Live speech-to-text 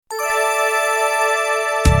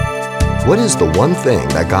What is the one thing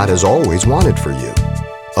that God has always wanted for you?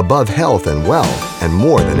 Above health and wealth, and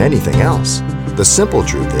more than anything else, the simple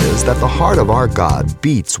truth is that the heart of our God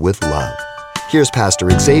beats with love. Here's Pastor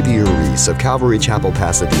Xavier Reese of Calvary Chapel,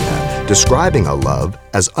 Pasadena, describing a love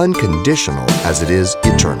as unconditional as it is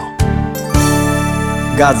eternal.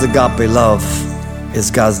 God's agape love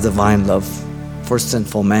is God's divine love for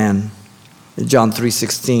sinful man. John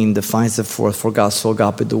 3:16 defines it for God so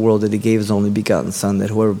agape the world that he gave his only begotten Son, that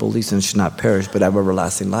whoever believes in him should not perish but have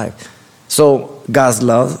everlasting life. So God's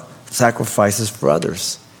love sacrifices for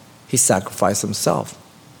others. He sacrificed himself.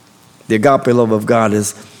 The agape love of God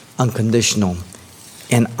is unconditional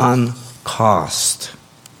and uncost.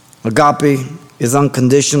 Agape is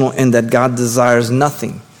unconditional in that God desires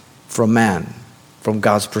nothing from man, from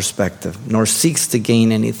God's perspective, nor seeks to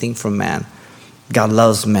gain anything from man. God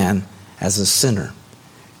loves man as a sinner.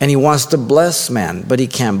 And he wants to bless man, but he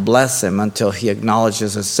can't bless him until he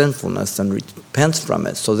acknowledges his sinfulness and repents from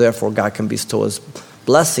it. So therefore, God can bestow his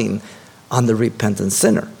blessing on the repentant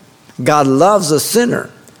sinner. God loves a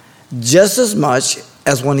sinner just as much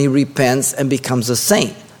as when he repents and becomes a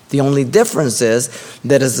saint. The only difference is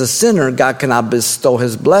that as a sinner, God cannot bestow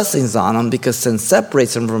his blessings on him because sin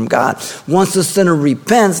separates him from God. Once the sinner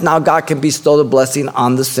repents, now God can bestow the blessing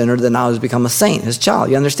on the sinner that now has become a saint, his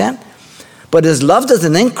child. You understand? But his love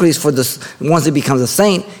doesn't increase for this once he becomes a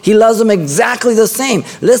saint. He loves him exactly the same.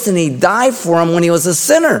 Listen, he died for him when he was a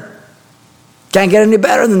sinner. Can't get any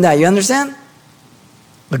better than that. You understand?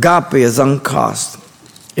 Agape is uncost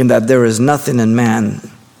in that there is nothing in man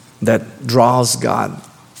that draws God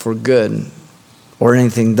for good or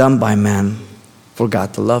anything done by man for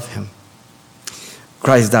God to love him.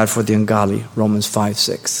 Christ died for the ungodly, Romans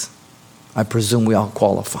 5:6. I presume we all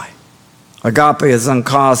qualify. Agape is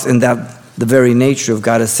uncost in that the very nature of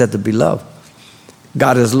God is said to be love.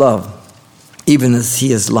 God is love, even as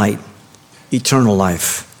he is light, eternal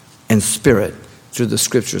life, and spirit through the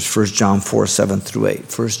scriptures, 1 John 4:7-8,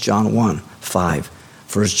 1 John 1:5,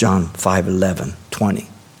 1 John 5:11, 20.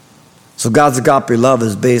 So God's agape love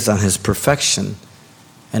is based on his perfection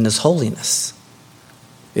and his holiness.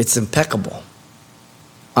 It's impeccable,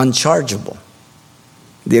 unchargeable.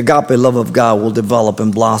 The agape love of God will develop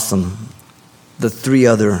and blossom the three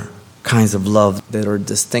other kinds of love that are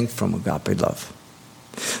distinct from agape love.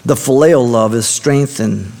 The phileo love is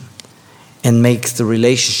strengthened and makes the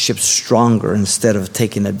relationship stronger instead of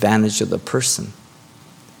taking advantage of the person.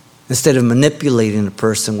 Instead of manipulating the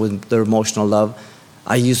person with their emotional love,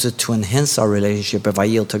 I use it to enhance our relationship if I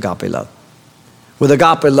yield to agape love. With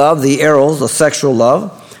agape love, the eros, the sexual love,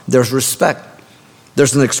 there's respect.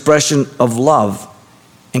 There's an expression of love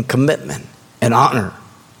and commitment and honor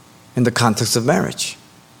in the context of marriage.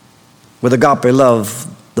 With agape love,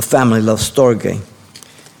 the family love storge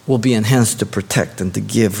will be enhanced to protect and to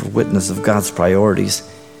give witness of God's priorities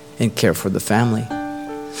and care for the family.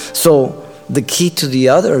 So the key to the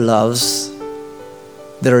other loves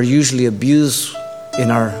that are usually abused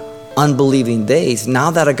in our unbelieving days,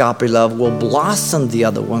 now that agape love will blossom the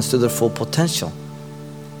other ones to their full potential.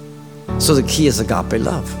 So the key is agape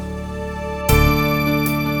love.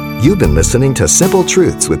 You've been listening to Simple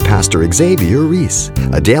Truths with Pastor Xavier Reese,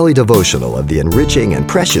 a daily devotional of the enriching and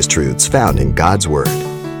precious truths found in God's Word.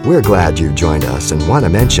 We're glad you joined us and want to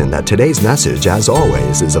mention that today's message, as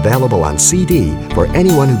always, is available on CD for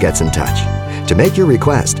anyone who gets in touch. To make your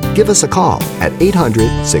request, give us a call at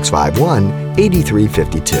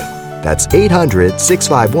 800-651-8352. That's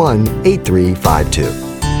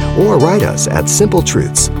 800-651-8352. Or write us at Simple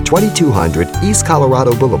Truths, 2200 East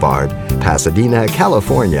Colorado Boulevard, Pasadena,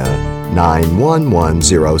 California,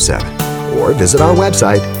 91107. Or visit our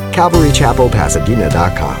website,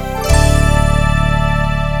 calvarychapelpasadena.com.